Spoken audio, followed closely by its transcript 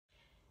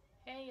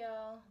Hey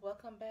y'all,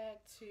 welcome back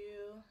to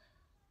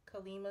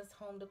Kalima's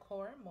Home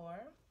Decor and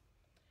More.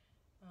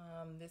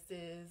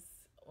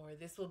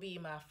 This will be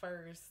my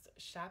first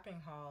shopping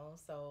haul,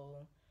 so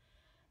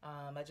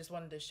I just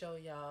wanted to show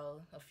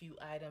y'all a few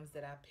items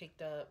that I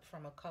picked up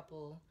from a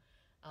couple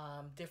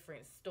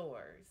different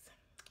stores.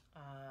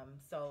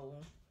 So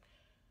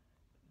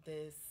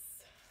this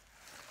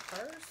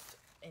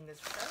in this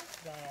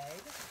first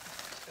bag,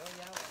 show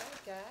y'all what I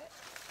got.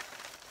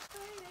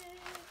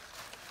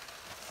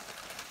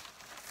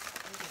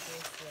 Look at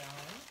this,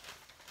 y'all.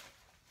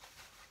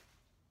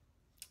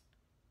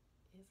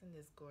 Isn't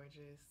this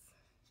gorgeous?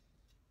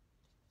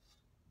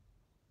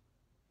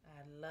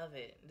 I love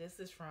it. This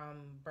is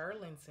from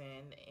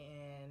Burlington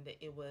and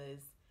it was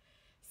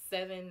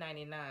 $7.99. I don't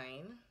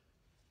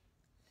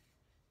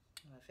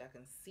know if y'all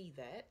can see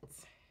that.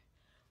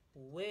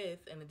 With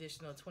an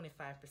additional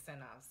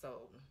 25% off.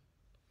 So,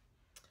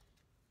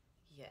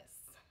 yes.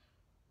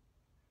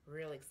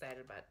 Real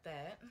excited about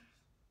that.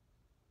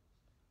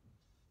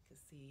 You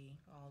can see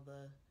all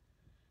the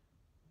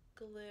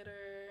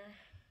glitter,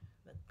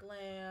 the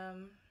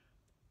glam.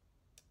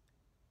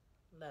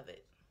 Love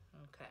it.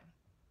 Okay.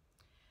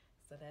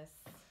 So that's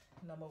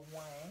number one.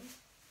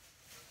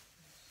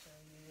 I'll show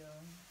you.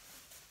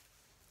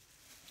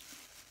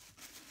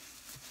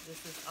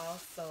 This is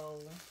also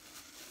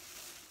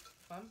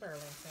from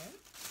Burlington.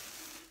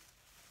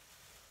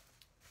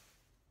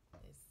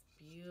 This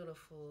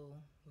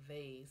beautiful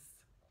vase.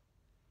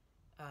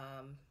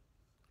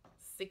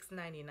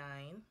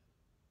 $6.99.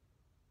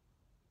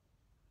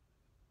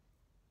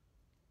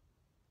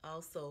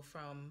 Also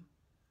from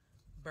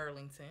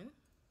Burlington.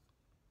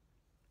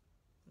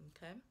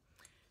 Okay.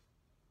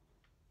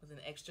 With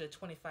an extra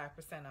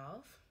 25%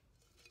 off.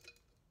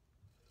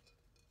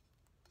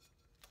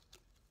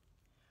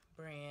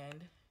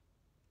 Brand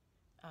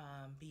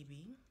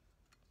BB.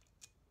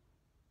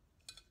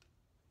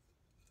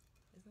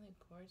 Isn't it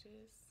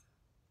gorgeous?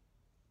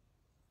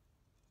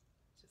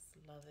 Just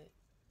love it.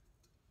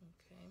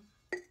 Okay.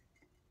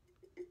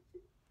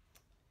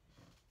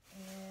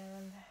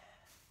 And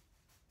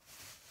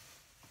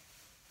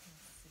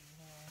let's see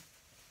here.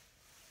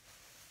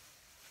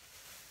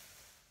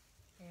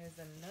 Here's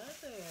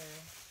another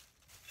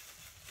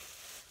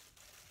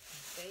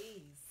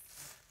vase.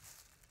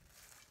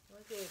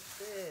 Look at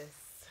this.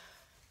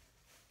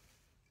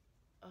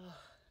 Oh,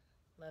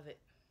 love it.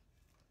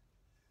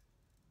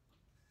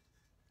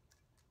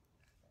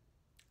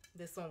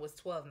 This one was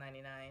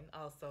 $12.99.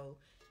 Also,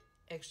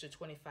 extra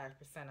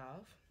 25%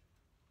 off.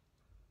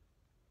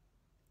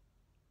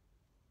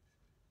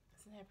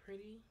 Isn't that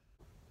pretty?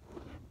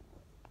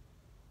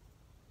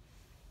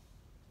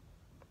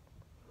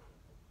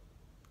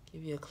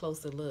 Give you a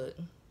closer look.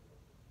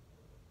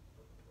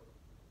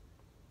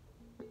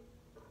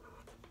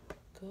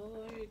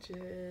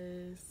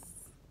 Gorgeous.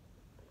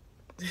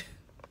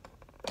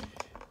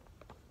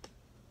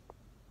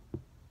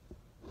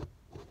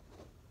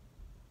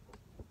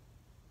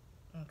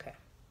 Okay.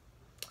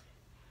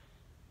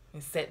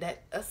 And set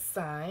that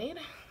aside.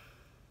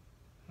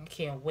 I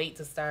can't wait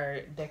to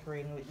start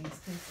decorating with these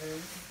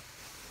pieces.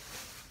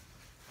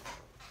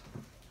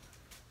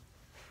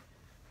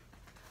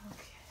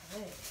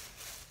 Okay.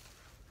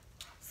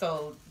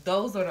 So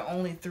those are the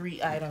only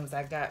 3 items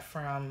I got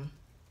from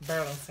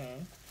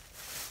Burlington.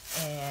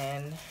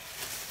 And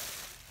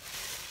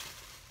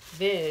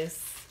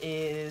this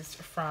is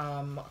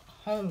from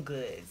Home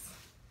Goods.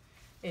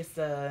 It's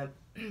a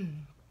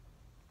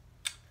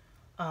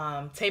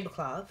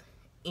tablecloth,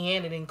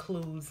 and it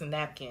includes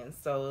napkins.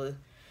 So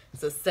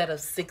it's a set of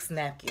 6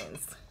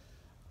 napkins.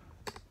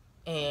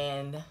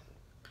 And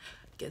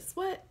guess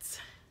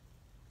what?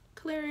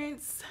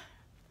 Clearance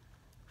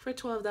for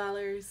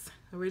 $12.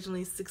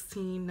 Originally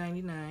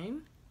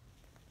 $16.99.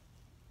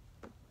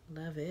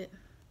 Love it.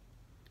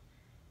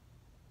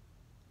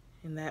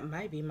 And that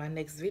might be my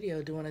next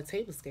video, doing a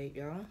tablescape,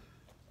 y'all.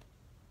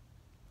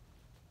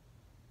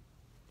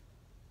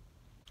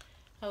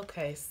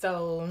 Okay,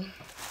 so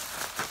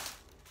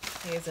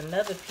here's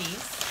another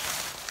piece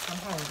from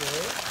Home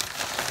Goods.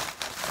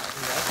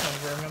 I can't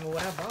even remember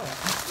what I bought.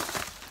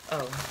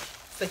 Oh,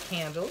 it's a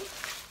candle. Look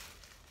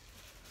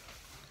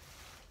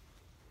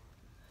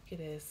at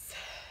this.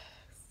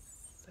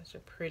 Such a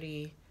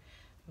pretty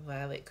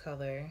violet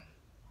color.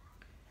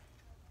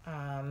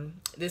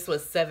 This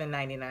was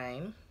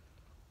 $7.99.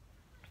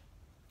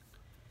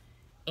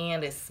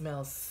 And it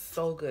smells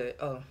so good.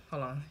 Oh,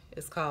 hold on.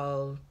 It's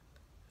called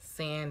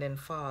Sand and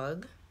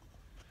Fog.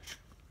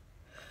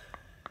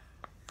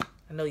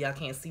 I know y'all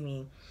can't see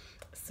me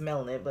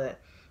smelling it, but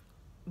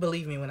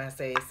believe me when I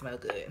say it smells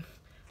good.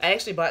 I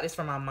actually bought this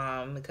for my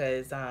mom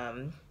because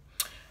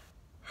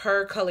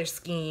her color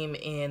scheme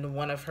in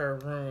one of her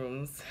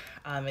rooms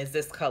is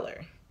this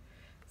color.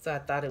 So I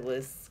thought it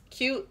was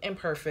cute and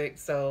perfect.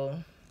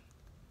 So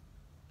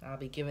I'll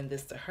be giving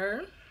this to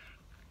her.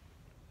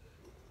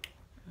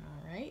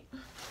 All right.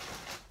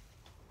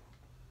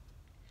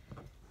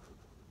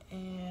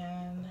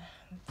 And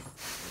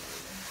let's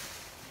see.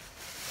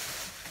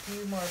 A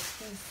few more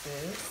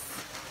pieces.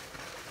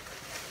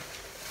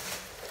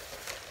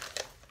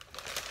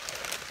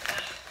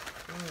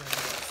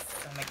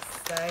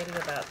 excited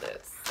about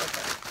this.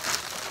 Okay.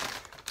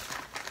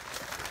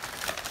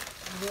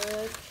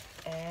 Look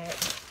at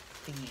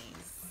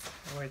these,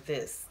 or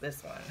this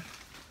one.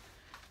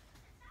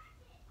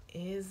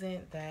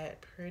 Isn't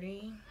that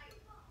pretty?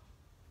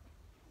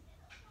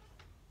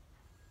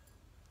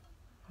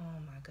 Oh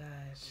my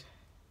gosh.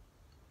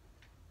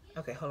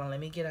 Okay, hold on, let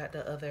me get out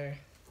the other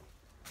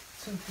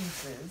 2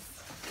 pieces.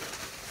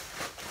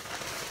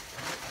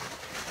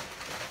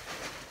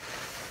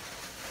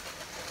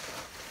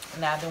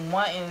 Now I've been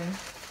wanting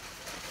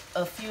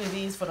a few of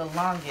these for the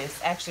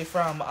longest, actually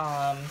from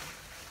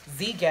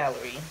Z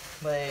Gallery,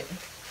 but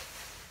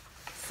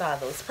saw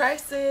those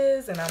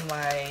prices and I'm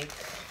like,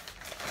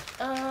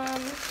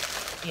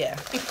 yeah.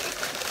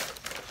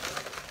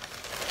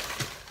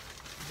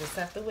 Just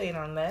have to wait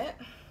on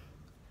that.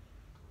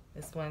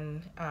 This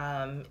one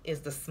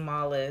is the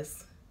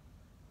smallest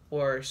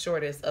or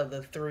shortest of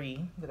the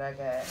 3 that I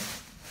got.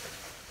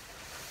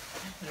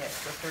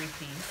 Yes, the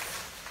 3-piece.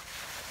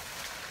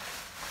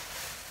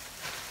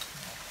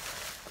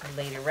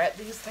 Lady wrap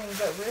these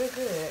things up real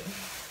good.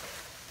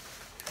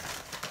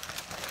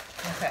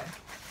 Okay.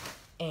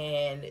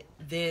 And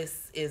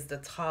this is the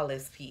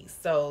tallest piece.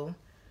 So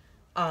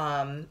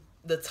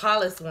the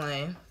tallest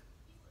one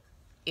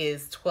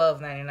is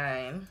 $12.99.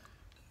 Try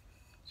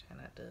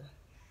not to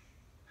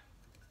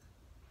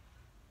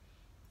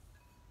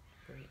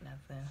break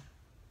nothing.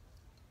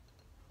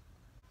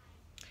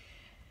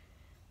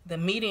 The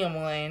medium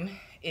one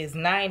is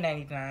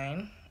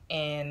 $9.99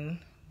 and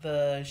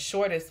the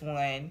shortest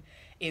one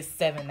is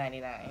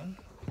 $7.99.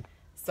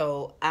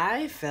 So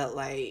I felt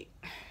like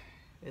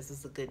this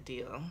is a good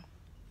deal.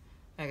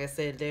 Like I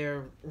said,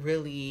 they're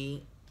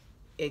really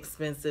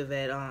expensive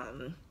at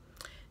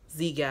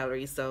Z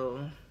Gallery,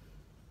 so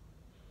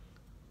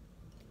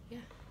yeah.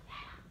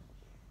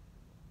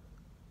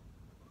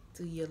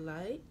 Do you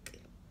like?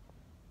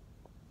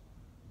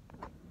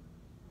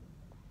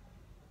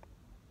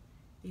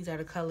 These are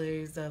the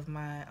colors of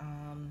my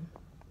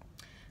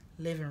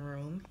living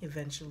room.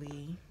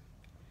 Eventually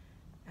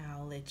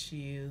I'll let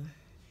you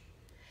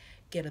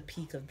get a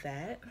peek of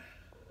that.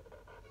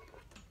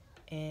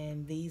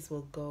 And these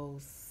will go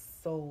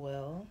so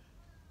well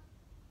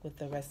with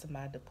the rest of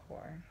my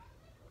decor.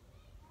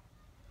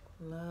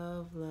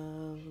 Love,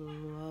 love,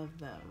 love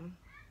them.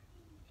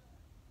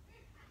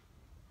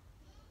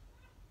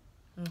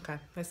 Okay,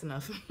 that's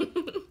enough.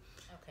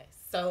 Okay,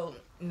 so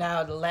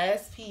now the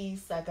last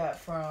piece I got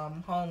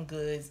from Home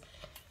Goods.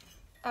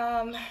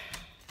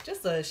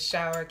 Just a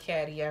shower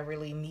caddy. I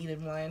really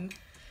needed one.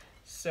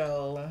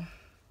 So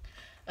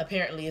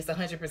apparently it's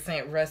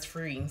 100% rust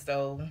free,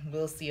 so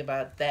we'll see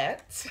about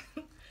that.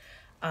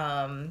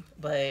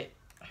 But I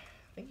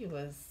think it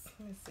was,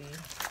 let me see,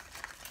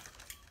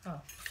 oh,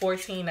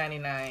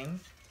 $14.99.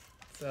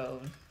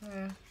 So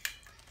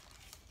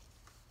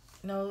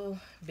no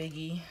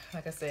biggie.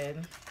 Like I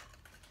said,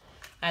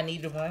 I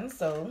needed one,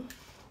 so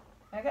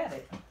I got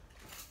it.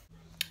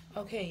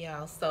 Okay,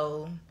 y'all,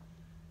 so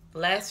the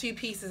last few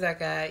pieces I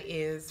got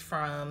is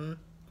from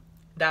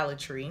Dollar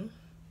Tree.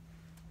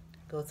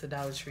 Go to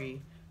Dollar Tree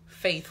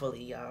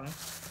faithfully, y'all.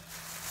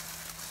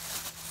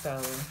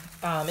 So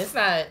it's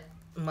not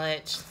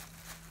much,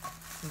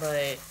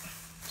 but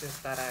just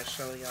thought I'd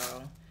show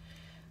y'all.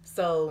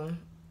 So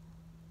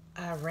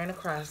I ran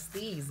across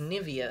these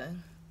Nivea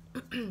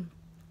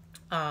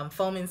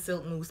Foaming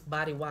Silk Mousse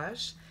Body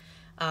Wash.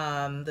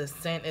 The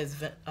scent is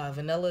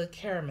vanilla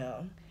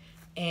caramel,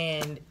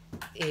 and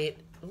it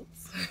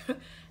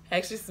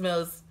actually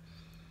smells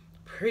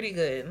pretty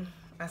good.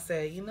 I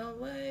said, you know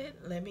what?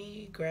 Let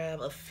me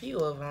grab a few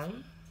of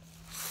them.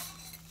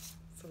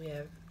 So we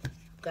have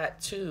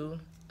got 2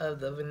 of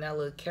the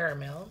vanilla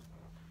caramel,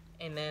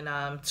 and then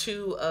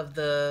 2 of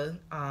the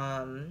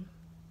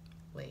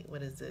wait,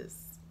 what is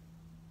this?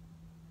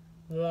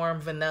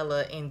 Warm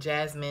vanilla and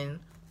jasmine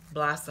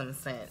blossom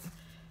scent.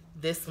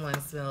 This one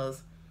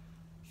smells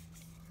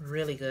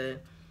really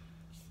good.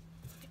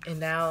 And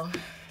now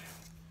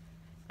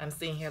I'm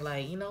sitting here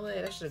like, you know what?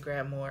 I should have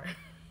grabbed more.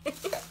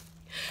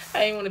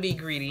 I didn't want to be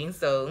greedy,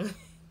 so.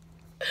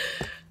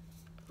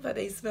 But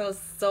they smell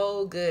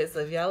so good. So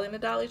if y'all in the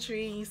Dollar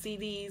Tree and you see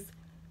these,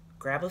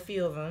 grab a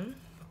few of them.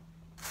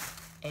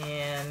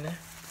 And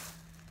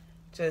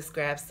just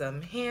grab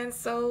some hand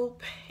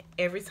soap.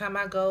 Every time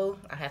I go,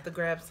 I have to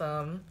grab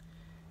some.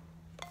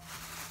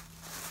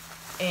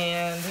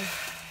 And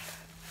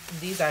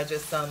these are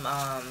just some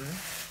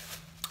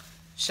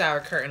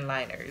shower curtain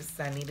liners.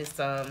 I needed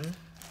some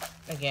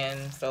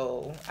again,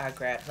 so I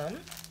grabbed them.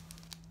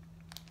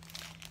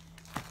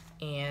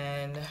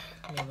 And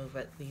let me move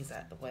these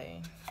out the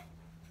way.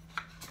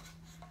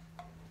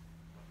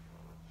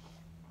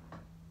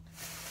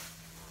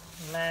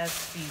 Last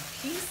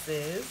few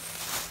pieces,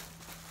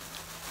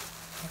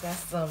 I got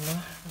some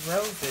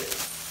roses.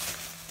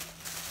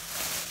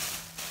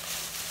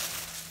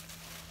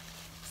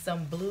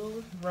 Some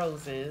blue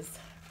roses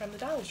from the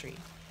Dollar Tree.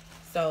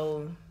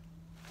 So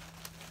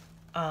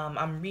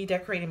I'm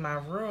redecorating my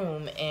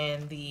room,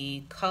 and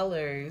the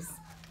colors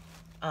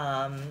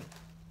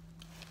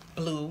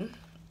blue,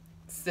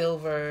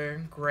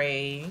 silver,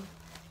 gray.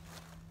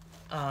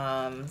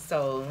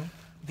 So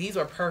these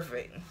were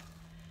perfect.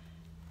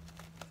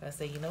 I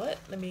say, you know what?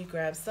 Let me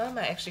grab some.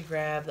 I actually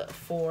grabbed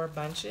 4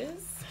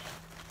 bunches.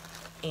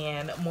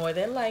 And more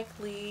than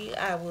likely,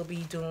 I will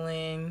be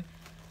doing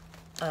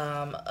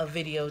a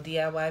video,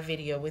 DIY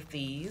video with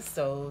these.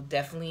 So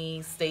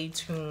definitely stay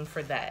tuned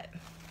for that.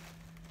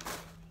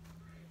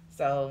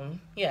 So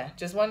yeah,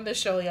 just wanted to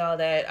show y'all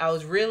that I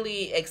was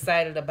really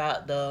excited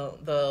about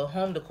the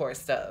home decor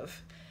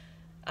stuff.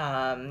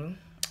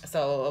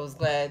 So I was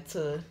glad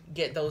to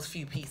get those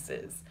few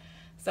pieces.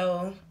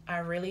 So I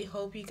really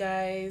hope you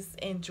guys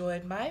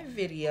enjoyed my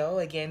video.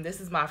 Again,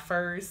 this is my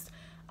first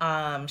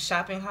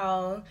shopping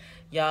haul.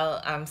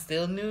 Y'all, I'm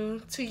still new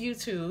to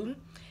YouTube,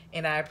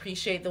 and I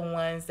appreciate the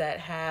ones that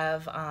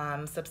have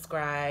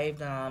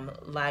subscribed,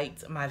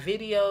 liked my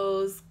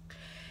videos,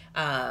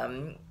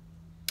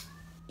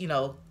 you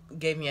know,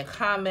 gave me a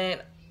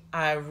comment.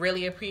 I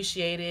really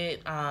appreciate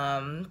it.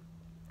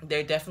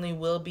 There definitely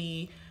will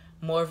be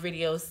more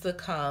videos to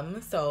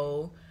come,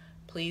 so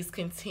please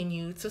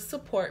continue to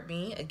support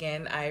me.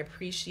 Again, I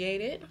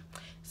appreciate it.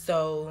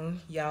 So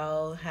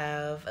y'all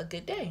have a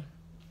good day.